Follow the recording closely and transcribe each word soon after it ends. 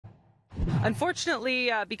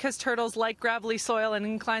Unfortunately, because turtles like gravelly soil and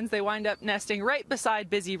inclines, they wind up nesting right beside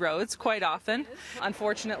busy roads quite often.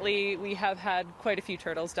 Unfortunately, we have had quite a few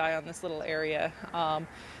turtles die on this little area.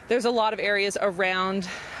 There's a lot of areas around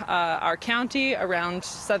our county, around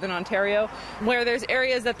southern Ontario, where there's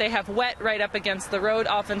areas that they have wet right up against the road.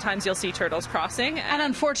 Oftentimes you'll see turtles crossing. And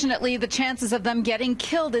unfortunately, the chances of them getting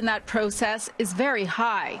killed in that process is very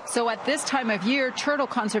high. So at this time of year, turtle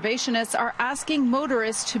conservationists are asking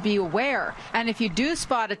motorists to be aware. And if you do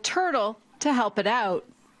spot a turtle, to help it out.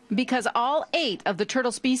 Because all 8 of the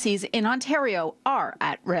turtle species in Ontario are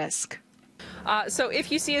at risk. So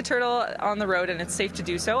if you see a turtle on the road and it's safe to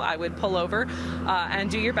do so, I would pull over and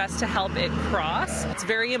do your best to help it cross. It's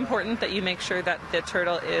very important that you make sure that the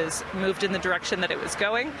turtle is moved in the direction that it was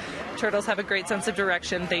going. Turtles have a great sense of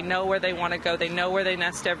direction. They know where they want to go. They know where they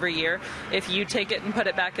nest every year. If you take it and put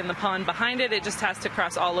it back in the pond behind it, it just has to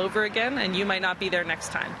cross all over again, and you might not be there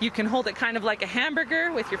next time. You can hold it kind of like a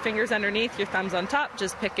hamburger with your fingers underneath, your thumbs on top.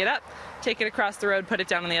 Just pick it up, take it across the road, put it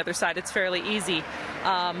down on the other side. It's fairly easy.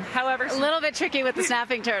 However, A little bit tricky with the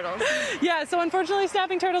snapping turtles. Yeah, so unfortunately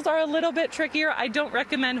snapping turtles are a little bit trickier. I don't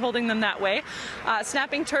recommend holding them that way.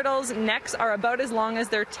 Snapping turtles' necks are about as long as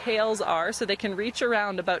their tails are, so they can reach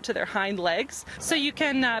around about to their hind legs. So you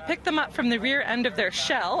can pick them up from the rear end of their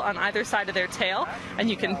shell on either side of their tail, and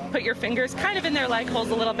you can put your fingers kind of in their leg holes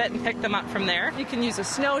a little bit and pick them up from there. You can use a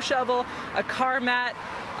snow shovel, a car mat,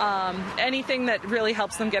 anything that really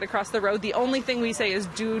helps them get across the road. The only thing we say is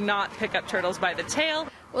do not pick up turtles by the tail.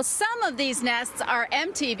 Well, some of these nests are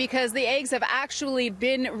empty because the eggs have actually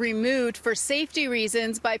been removed for safety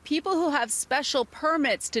reasons by people who have special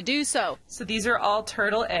permits to do so. So these are all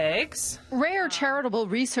turtle eggs. Rare Charitable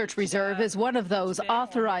Research Reserve is one of those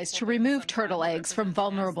authorized to remove turtle eggs from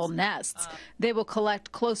vulnerable nests. They will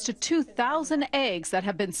collect close to 2,000 eggs that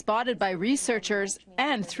have been spotted by researchers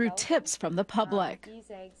and through tips from the public.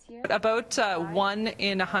 About 1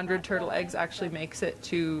 in 100 turtle eggs actually makes it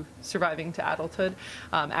to surviving to adulthood,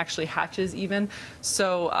 actually hatches even.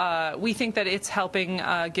 So we think that it's helping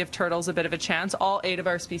give turtles a bit of a chance. All 8 of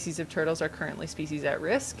our species of turtles are currently species at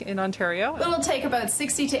risk in Ontario. It'll take about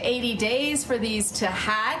 60 to 80 days for these to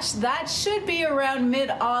hatch. That should be around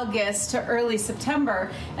mid-August to early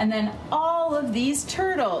September. And then all of these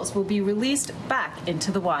turtles will be released back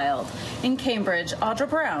into the wild. In Cambridge, Audra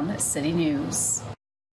Brown, City News.